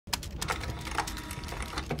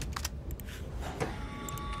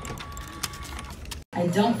I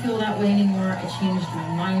don't feel that way anymore. I changed my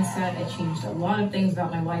mindset. I changed a lot of things about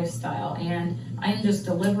my lifestyle, and I am just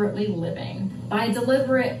deliberately living. By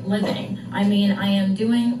deliberate living, I mean I am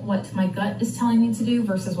doing what my gut is telling me to do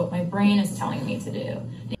versus what my brain is telling me to do.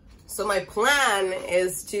 So my plan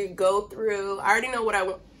is to go through, I already know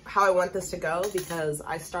how I want this to go, because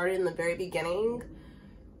I started in the very beginning,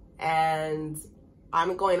 and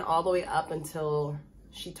I'm going all the way up until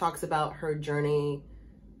she talks about her journey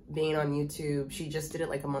being on YouTube. She just did it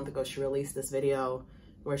like a month ago. She released this video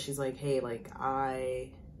where she's like, hey, like I've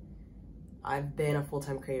been a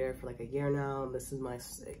full-time creator for like a year now, and this is my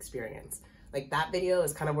experience. Like that video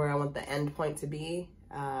is kind of where I want the end point to be,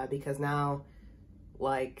 because now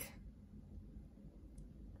like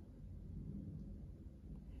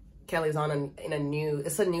Kelly's on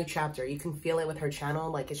it's a new chapter. You can feel it with her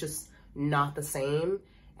channel. Like it's just not the same.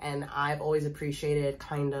 And I've always appreciated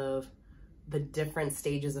kind of the different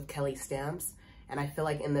stages of Kelly Stamps. And I feel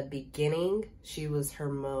like in the beginning, she was her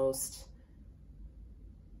most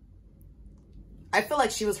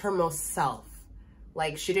self.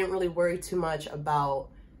 Like she didn't really worry too much about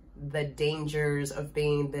the dangers of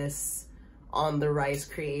being this on the rise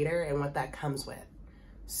creator and what that comes with.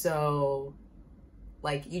 So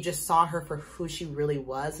like you just saw her for who she really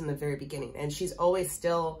was in the very beginning. And she's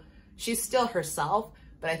still herself.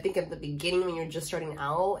 But I think at the beginning when you're just starting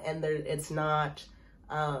out and it's not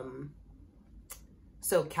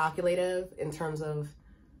so calculative in terms of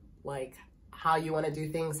like how you want to do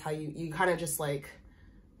things, how you kind of just like,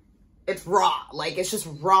 it's raw. Like it's just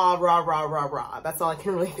raw. That's all I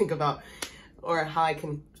can really think about, or how I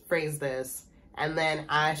can phrase this. And then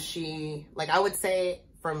as she, like I would say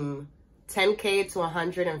from 10K to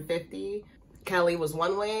 150, Kelly was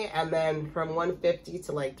one way, and then from 150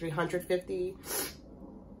 to like 350,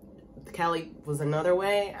 Kelly was another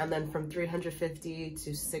way, and then from 350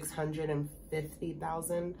 to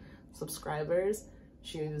 650,000 subscribers,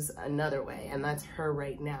 she was another way, and that's her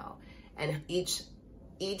right now. And each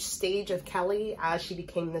stage of Kelly, as she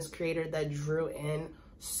became this creator that drew in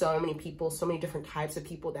so many people, so many different types of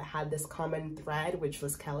people that had this common thread, which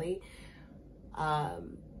was Kelly,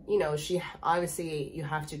 you know, she obviously, you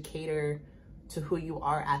have to cater to who you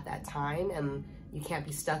are at that time, and you can't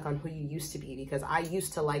be stuck on who you used to be, because I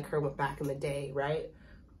used to like her back in the day, right?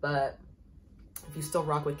 But if you still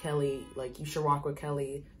rock with Kelly, like you should rock with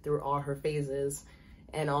Kelly through all her phases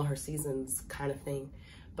and all her seasons kind of thing.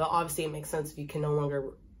 But obviously it makes sense if you can no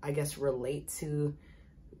longer, I guess, relate to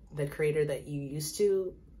the creator that you used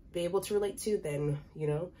to be able to relate to, then, you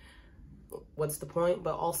know, what's the point?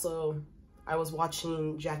 But also I was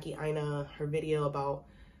watching Jackie Aina, her video about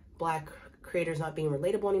Black creators not being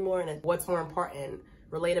relatable anymore, and what's more important,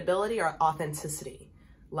 relatability or authenticity?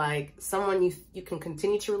 Like someone you can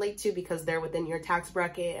continue to relate to because they're within your tax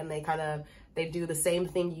bracket and they do the same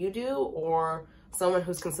thing you do, or someone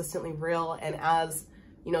who's consistently real, and as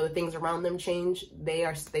you know the things around them change, they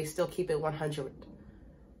still keep it 100.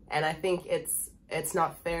 And I think it's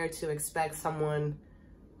not fair to expect someone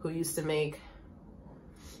who used to make,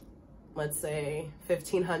 let's say,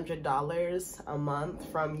 $1,500 a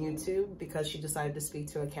month from YouTube because she decided to speak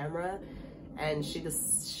to a camera, and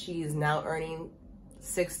she's now earning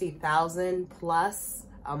 60,000 plus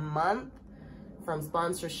a month from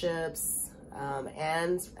sponsorships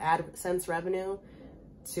and AdSense revenue,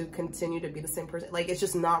 to continue to be the same person. Like, it's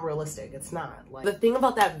just not realistic. It's not. Like, the thing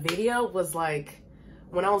about that video was, like,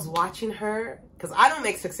 when I was watching her, because I don't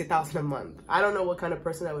make 60,000 a month. I don't know what kind of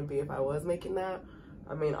person I would be if I was making that.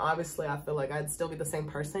 I mean, obviously, I feel like I'd still be the same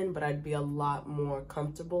person, but I'd be a lot more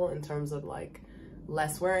comfortable in terms of, like,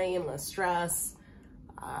 less worry and less stress,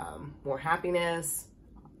 more happiness.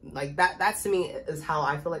 Like, that to me is how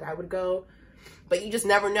I feel like I would go. But you just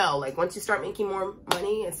never know. Like, once you start making more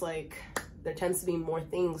money, it's like there tends to be more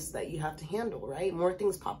things that you have to handle, right? More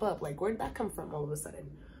things pop up. Like, where did that come from all of a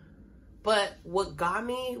sudden? But what got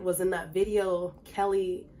me was in that video,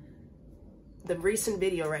 Kelly, the recent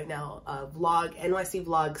video right now, NYC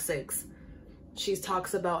Vlog 6, she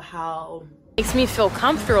talks about how it makes me feel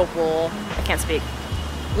comfortable. I can't speak.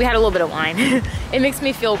 We had a little bit of wine. It makes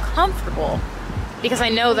me feel comfortable because I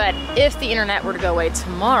know that if the internet were to go away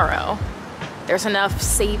tomorrow, there's enough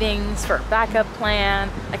savings for a backup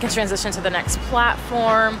plan. I can transition to the next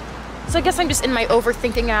platform. So I guess I'm just in my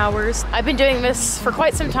overthinking hours. I've been doing this for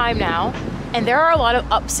quite some time now, and there are a lot of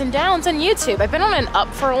ups and downs on YouTube. I've been on an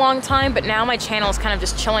up for a long time, but now my channel is kind of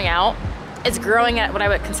just chilling out. It's growing at what I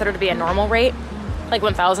would consider to be a normal rate, like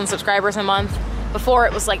 1,000 subscribers a month. Before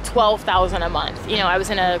it was like 12,000 a month. You know, I was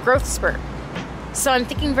in a growth spurt. So I'm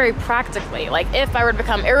thinking very practically, like if I were to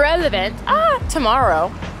become irrelevant,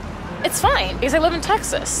 tomorrow, it's fine because I live in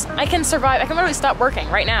Texas. I can survive. I can literally stop working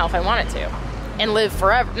right now if I wanted to and live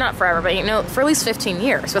forever, not forever, but you know, for at least 15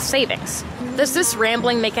 years with savings. Does this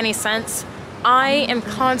rambling make any sense? I am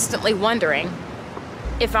constantly wondering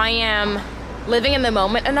if I am living in the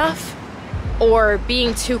moment enough or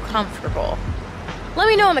being too comfortable. Let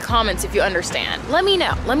me know in the comments if you understand. Let me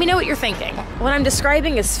know. Let me know what you're thinking. What I'm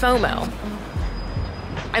describing is FOMO.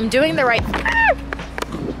 I'm doing the right thing. Ah!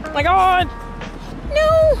 Oh my God.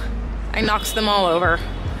 No. I knocked them all over.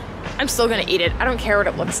 I'm still gonna eat it. I don't care what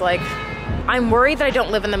it looks like. I'm worried that I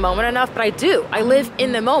don't live in the moment enough, but I do. I live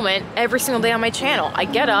in the moment every single day on my channel. I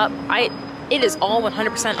get up. It is all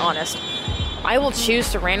 100% honest. I will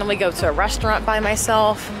choose to randomly go to a restaurant by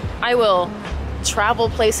myself. I will travel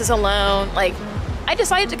places alone. Like, I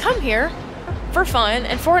decided to come here for fun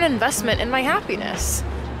and for an investment in my happiness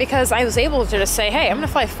because I was able to just say, hey, I'm gonna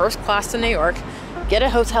fly first class to New York, get a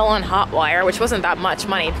hotel on Hotwire, which wasn't that much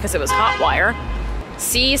money because it was Hotwire,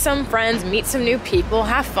 see some friends, meet some new people,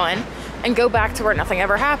 have fun, and go back to where nothing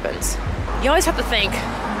ever happens. You always have to think,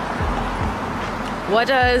 what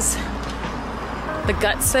does the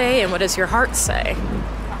gut say and what does your heart say?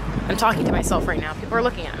 I'm talking to myself right now. People are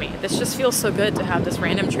looking at me. This just feels so good to have this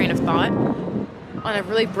random train of thought on a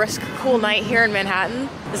really brisk, cool night here in Manhattan.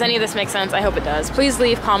 Does any of this make sense? I hope it does. Please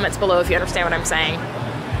leave comments below if you understand what I'm saying.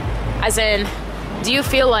 As in, do you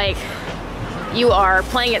feel like you are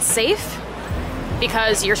playing it safe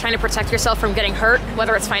because you're trying to protect yourself from getting hurt,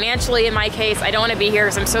 whether it's financially? In my case, I don't want to be here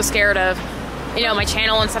because I'm so scared of, you know, my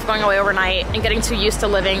channel and stuff going away overnight and getting too used to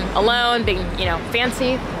living alone, being, you know,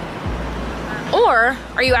 fancy. Or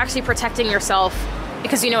are you actually protecting yourself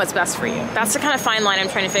because you know what's best for you? That's the kind of fine line I'm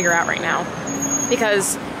trying to figure out right now.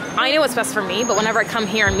 Because I know what's best for me, but whenever I come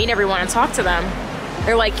here and meet everyone and talk to them,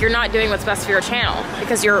 they're like, you're not doing what's best for your channel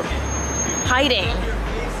because you're hiding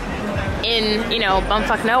in, you know,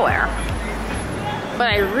 bumfuck nowhere. But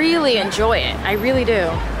I really enjoy it. I really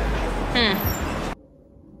do.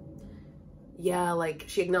 Yeah, like,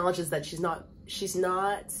 she acknowledges that she's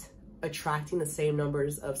not attracting the same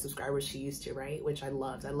numbers of subscribers she used to, right? Which I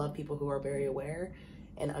loved. I love people who are very aware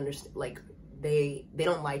and understand, like, they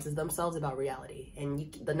don't lie to themselves about reality,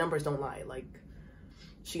 and the numbers don't lie. Like,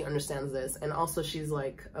 she understands this. And also she's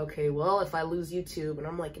like, okay, well, if I lose YouTube, and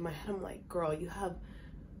I'm like, in my head, I'm like, girl, you have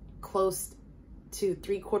close to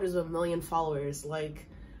 750,000 followers. Like,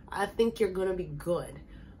 I think you're gonna be good,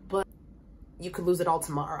 but you could lose it all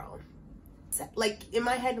tomorrow. Like, in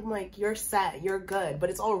my head, I'm like, you're set, you're good,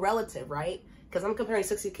 but it's all relative, right? Because I'm comparing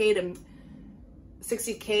 60K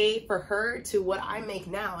for her to what I make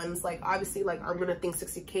now, and it's like, obviously, like, I'm gonna think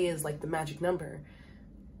 60K is like the magic number,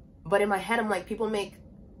 but in my head, I'm like, people make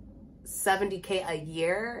 70K a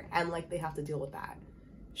year, and like, they have to deal with that.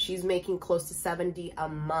 She's making close to 70 a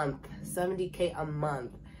month, 70K a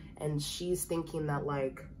month, and she's thinking that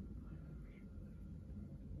like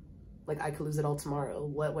I could lose it all tomorrow.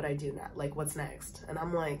 What would I do now? Like, what's next? And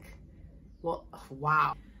I'm like, well,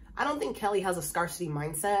 wow. I don't think Kelly has a scarcity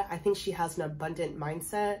mindset. I think she has an abundant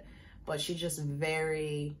mindset, but she's just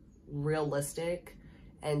very realistic,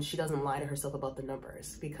 and she doesn't lie to herself about the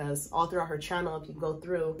numbers, because all throughout her channel, if you go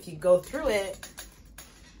through it,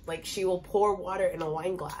 like, she will pour water in a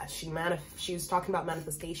wine glass. She was talking about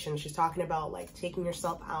manifestation. She's talking about like taking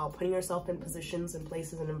yourself out, putting yourself in positions and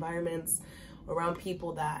places and environments around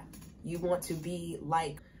people that you want to be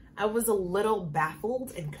like. I was a little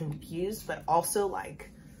baffled and confused, but also like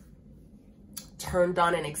turned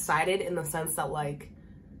on and excited, in the sense that like,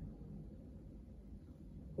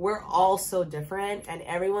 we're all so different and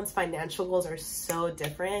everyone's financial goals are so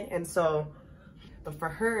different. And so, but for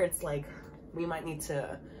her, it's like, we might need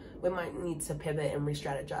to pivot and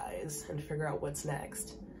re-strategize and figure out what's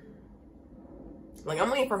next. Like, I'm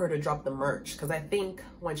waiting for her to drop the merch, because I think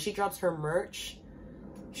when she drops her merch,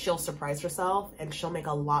 she'll surprise herself and she'll make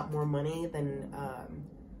a lot more money than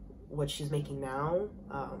what she's making now.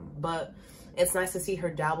 But it's nice to see her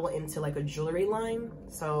dabble into like a jewelry line.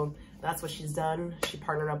 So that's what she's done. She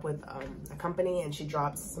partnered up with a company and she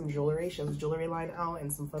dropped some jewelry. She has a jewelry line out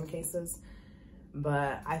and some phone cases.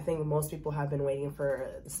 But I think most people have been waiting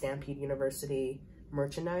for the Stampede University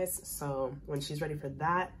merchandise. So when she's ready for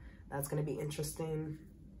that, that's going to be interesting.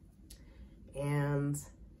 And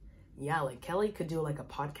yeah, like, Kelly could do like a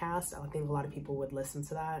podcast. I think a lot of people would listen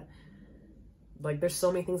to that. Like, there's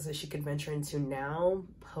so many things that she could venture into now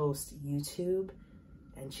post YouTube,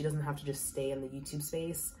 and she doesn't have to just stay in the YouTube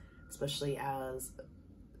space, especially as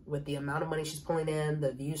with the amount of money she's pulling in,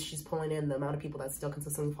 the views she's pulling in, the amount of people that still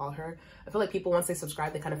consistently follow her. I feel like people, once they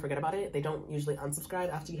subscribe, they kind of forget about it. They don't usually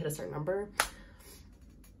unsubscribe after you hit a certain number.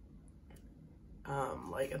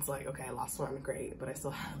 Like, it's like, okay, I lost one, great, but I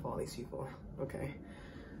still have all these people, okay.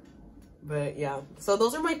 But yeah, so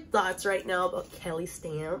those are my thoughts right now about Kelly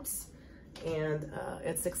stamps, and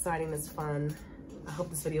it's exciting, it's fun. I hope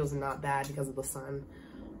this video is not bad because of the sun,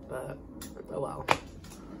 but oh well.